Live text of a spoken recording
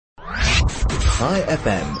Chai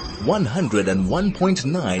FM,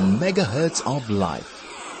 101.9 megahertz of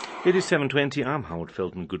life. It is 7:20. I'm Howard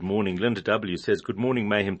Feldman. Good morning. Linda W. says, good morning,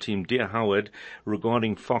 Mayhem team. Dear Howard,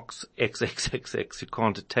 regarding Foxx XXXX,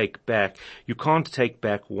 you can't take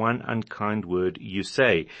back one unkind word you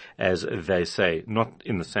say, as they say, not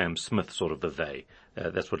in the Sam Smith sort of a they.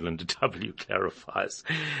 That's what Linda W. clarifies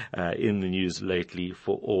in the news lately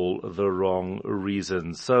for all the wrong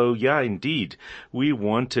reasons. So, yeah, indeed, we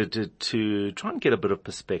wanted to try and get a bit of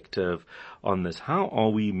perspective on this. How are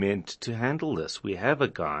we meant to handle this? We have a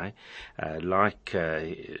guy like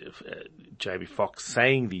J.B. Foxx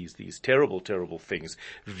saying these terrible, terrible things,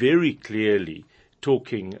 very clearly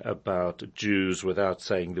talking about Jews without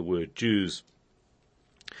saying the word Jews.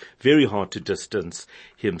 Very hard to distance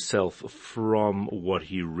himself from what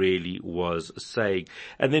he really was saying.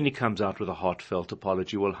 And then he comes out with a heartfelt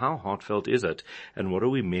apology. Well, how heartfelt is it? And what are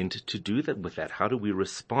we meant to do with that? How do we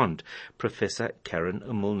respond? Professor Karen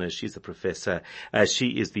Milner, she's a professor. She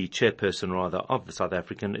is the chairperson, of the South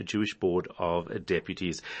African Jewish Board of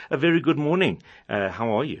Deputies. A very good morning.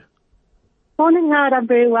 How are you? Morning, Howard. I'm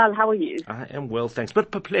very well. How are you? I am well, thanks.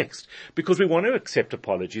 But perplexed, because we want to accept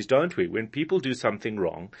apologies, don't we? When people do something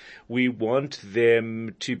wrong, we want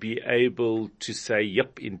them to be able to say,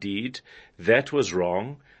 yep, indeed, that was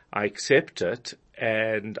wrong. I accept it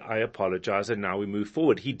and I apologize, and now we move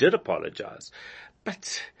forward. He did apologize.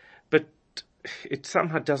 But it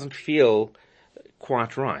somehow doesn't feel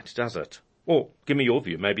quite right, does it? Or give me your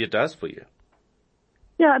view. Maybe it does for you.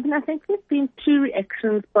 Yeah, I think there's been two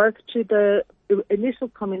reactions, both to the initial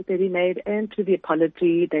comment that he made and to the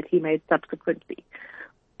apology that he made subsequently.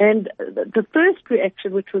 And the first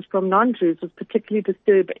reaction, which was from non-Jews, was particularly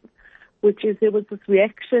disturbing, which is there was this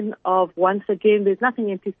reaction of, once again, there's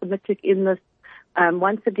nothing anti-Semitic in this.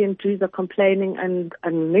 Once again, Jews are complaining and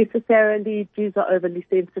unnecessarily, Jews are overly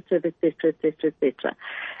sensitive, etc., etc., etc.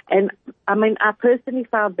 And I personally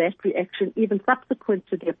found that reaction, even subsequent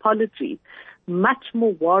to the apology, much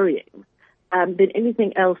more worrying than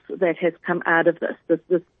anything else that has come out of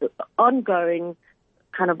this ongoing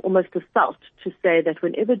kind of almost assault to say that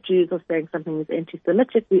whenever Jews are saying something is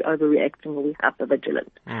anti-Semitic, we're overreacting or we're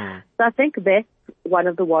hyper-vigilant. So I think that's one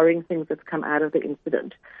of the worrying things that's come out of the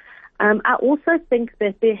incident. I also think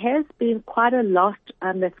that there has been quite a lot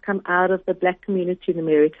that's come out of the black community in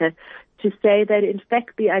America to say that, in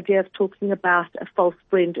fact, the idea of talking about a false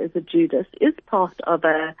friend as a Judas is part of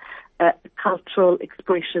a cultural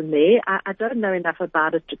expression there. I don't know enough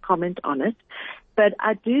about it to comment on it, but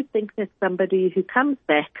I do think that somebody who comes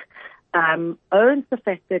back owns the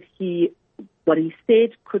fact that what he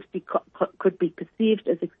said could be perceived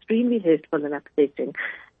as extremely hurtful and upsetting,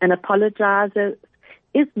 and apologizes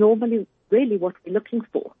is normally really what we're looking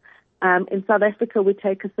for. In South Africa, we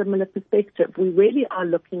take a similar perspective. We really are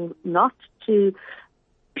looking not to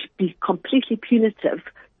be completely punitive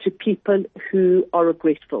to people who are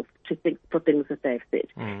regretful for things that they've said.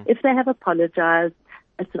 If they have apologized,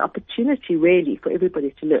 it's an opportunity really for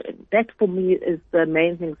everybody to learn. That for me is the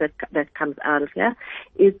main thing that comes out of here,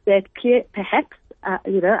 is that perhaps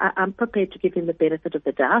I'm prepared to give him the benefit of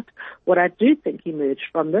the doubt. What I do think emerged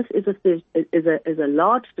from this is a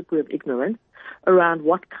large degree of ignorance around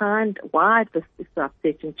why this is so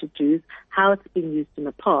upsetting to Jews, how it's been used in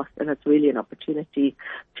the past, and it's really an opportunity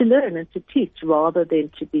to learn and to teach rather than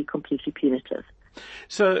to be completely punitive.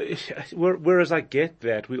 So, whereas I get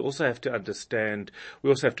that, we also have to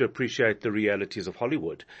appreciate the realities of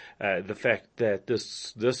Hollywood. The fact that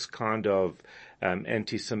this kind of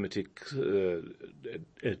anti-Semitic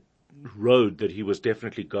road that he was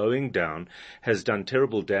definitely going down has done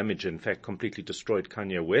terrible damage, in fact completely destroyed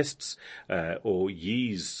Kanye West's or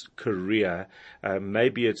Yee's career.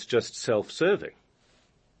 Maybe it's just self-serving.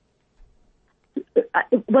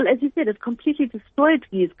 Well, as you said, it's completely destroyed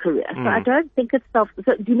his career. So I don't think it's so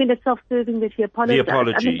do you mean it's self-serving that he apologized? The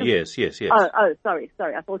apology, yes. Oh, sorry.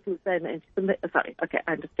 I thought you were saying sorry. Okay,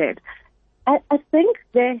 I understand. I think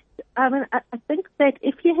that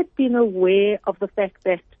if he had been aware of the fact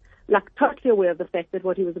that, totally aware of the fact that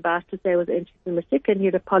what he was about to say was anti-Semitic, and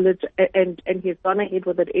he'd apologized and he'd gone ahead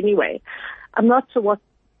with it anyway, I'm not sure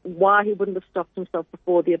why he wouldn't have stopped himself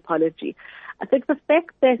before the apology. I think the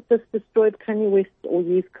fact that this destroyed Kanye West or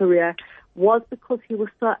Yee's career was because he was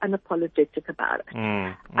so unapologetic about it.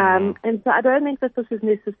 And so I don't think that this is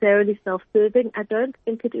necessarily self-serving. I don't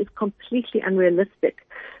think it is completely unrealistic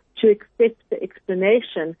to accept the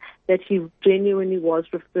explanation that he genuinely was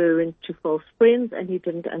referring to false friends and he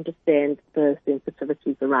didn't understand the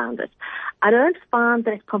sensitivities around it. I don't find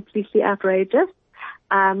that completely outrageous.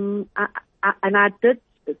 And I did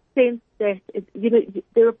sense that,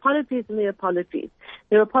 there are apologies and there are apologies.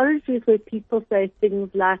 There are apologies where people say things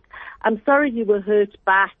like, I'm sorry you were hurt,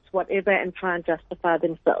 but whatever, and try and justify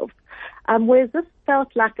themselves. Whereas this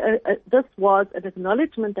felt like this was an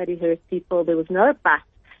acknowledgement that he hurt people. There was no but.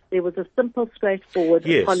 There was a simple, straightforward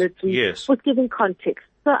apology with giving context.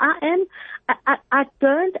 So I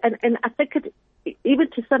don't, and I think even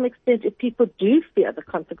to some extent, if people do fear the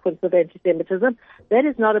consequence of anti-Semitism, that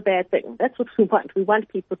is not a bad thing. That's what we want. We want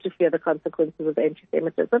people to fear the consequences of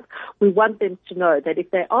anti-Semitism. We want them to know that if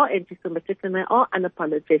they are anti-Semitic and they are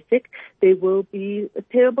unapologetic, there will be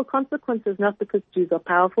terrible consequences, not because Jews are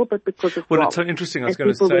powerful, but because it's wrong. It's so interesting. I was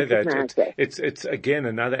going to say that. It's again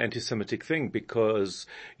another anti-Semitic thing because,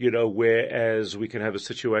 whereas we can have a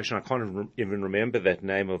situation, I can't even remember that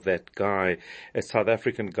name of that guy, a South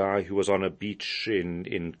African guy who was on a beach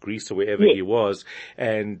in Greece or wherever he was,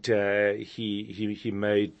 and he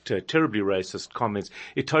made terribly racist comments.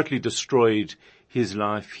 It totally destroyed his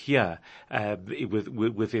life here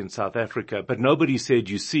within South Africa. But nobody said,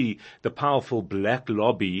 you see, the powerful black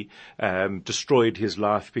lobby destroyed his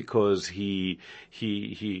life because he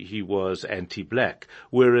was anti-black.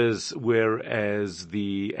 Whereas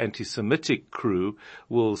the anti-Semitic crew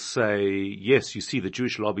will say, yes, you see, the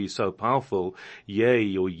Jewish lobby is so powerful,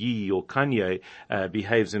 Ye or Yi or Kanye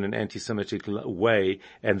behaves in an anti-Semitic way,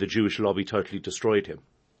 and the Jewish lobby totally destroyed him.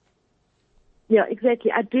 Yeah,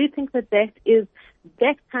 exactly. I do think that that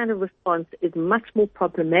kind of response is much more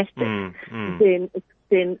problematic than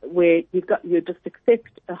where you just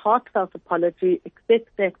accept a heartfelt apology, accept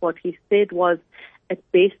that what he said was at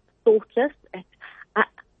best thoughtless, at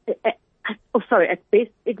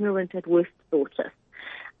best ignorant, at worst thoughtless.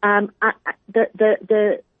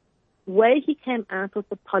 The way he came out with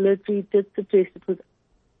the apology did suggest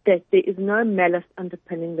that there is no malice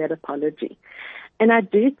underpinning that apology. And I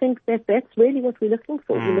do think that that's really what we're looking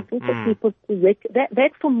for. We're looking for people to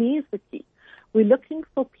that for me is the key. We're looking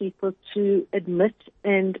for people to admit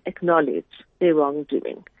and acknowledge their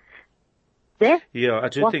wrongdoing. I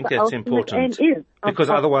do think that's important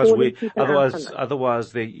because otherwise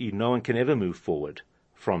no one can ever move forward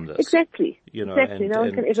from this. Exactly. No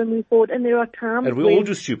one can ever move forward. And there are times and we all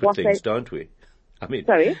do stupid things, don't we? I mean,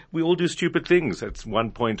 we all do stupid things at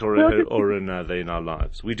one point or another in our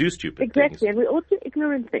lives. We do stupid things. Exactly, and we all do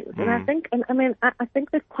ignorant things. And I think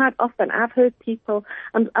that quite often I've heard people,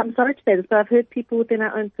 I'm sorry to say this, but I've heard people within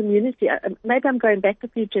our own community, maybe I'm going back a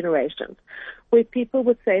few generations, where people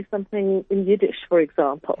would say something in Yiddish, for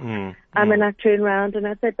example. And I turn around and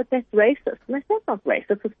I say, but that's racist. And I say, that's not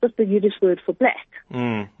racist, it's just a Yiddish word for black.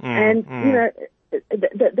 The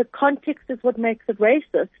context is what makes it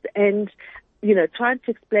racist, and trying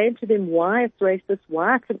to explain to them why it's racist,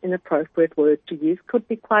 why it's an inappropriate word to use could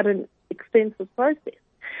be quite an expensive process.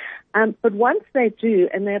 But once they do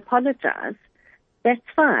and they apologize, that's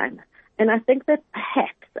fine. And I think that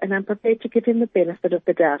perhaps, and I'm prepared to give him the benefit of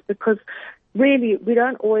the doubt, because really we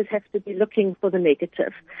don't always have to be looking for the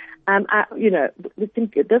negative. We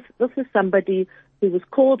think this is somebody who was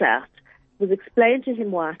called out, was explained to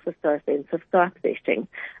him why it was so offensive, so upsetting.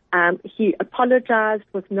 He apologized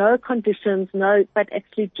with no conditions, but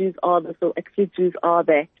actually Jews are this or actually Jews are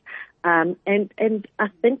that. And I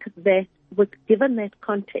think that given that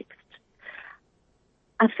context,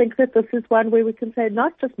 I think that this is one where we can say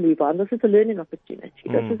not just move on, this is a learning opportunity.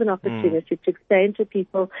 This is an opportunity to explain to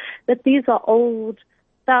people that these are old,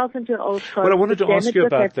 1,000-year-old codes. Well, I wanted to ask you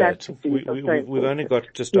about that. We've only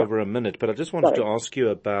got just over a minute, but I just wanted to ask you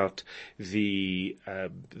about the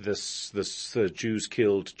this Jews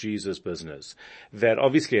killed Jesus business that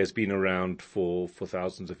obviously has been around for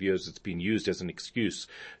thousands of years. It's been used as an excuse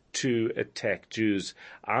to attack Jews.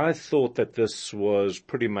 I thought that this was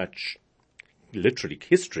pretty much literally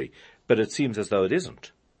history, but it seems as though it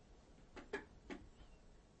isn't.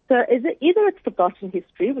 So either it's forgotten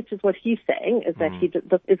history, which is what he's saying, is that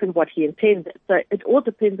this isn't what he intended. So it all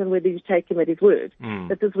depends on whether you take him at his word,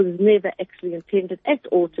 that this was never actually intended at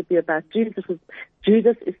all to be about Jews.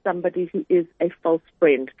 Judas is somebody who is a false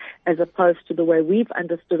friend, as opposed to the way we've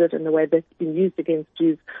understood it and the way that's been used against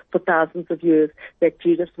Jews for thousands of years, that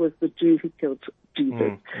Judas was the Jew who killed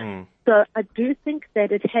Jesus. So I do think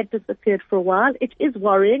that it had disappeared for a while. It is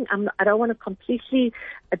worrying. I don't want to completely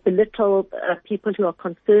belittle people who are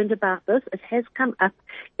concerned about this. It has come up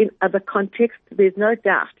in other contexts. There's no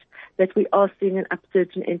doubt that we are seeing an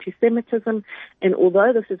upsurge in anti-Semitism. And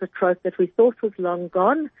although this is a trope that we thought was long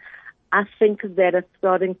gone, I think that it's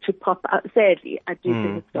starting to pop up. Sadly, I do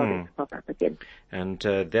think it's starting to pop up again. And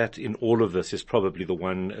that in all of this is probably the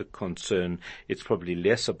one concern. It's probably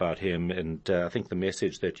less about him. And I think the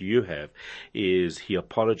message that you have is he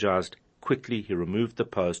apologized quickly. He removed the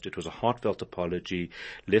post. It was a heartfelt apology.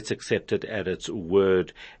 Let's accept it at its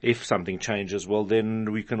word. If something changes, well,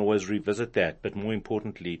 then we can always revisit that. But more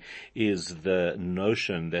importantly is the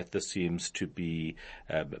notion that this seems to be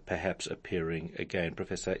perhaps appearing again.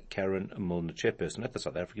 Professor Karen Milner, Chairperson at the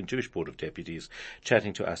South African Jewish Board of Deputies,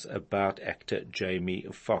 chatting to us about actor Jamie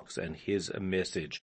Foxx and his message.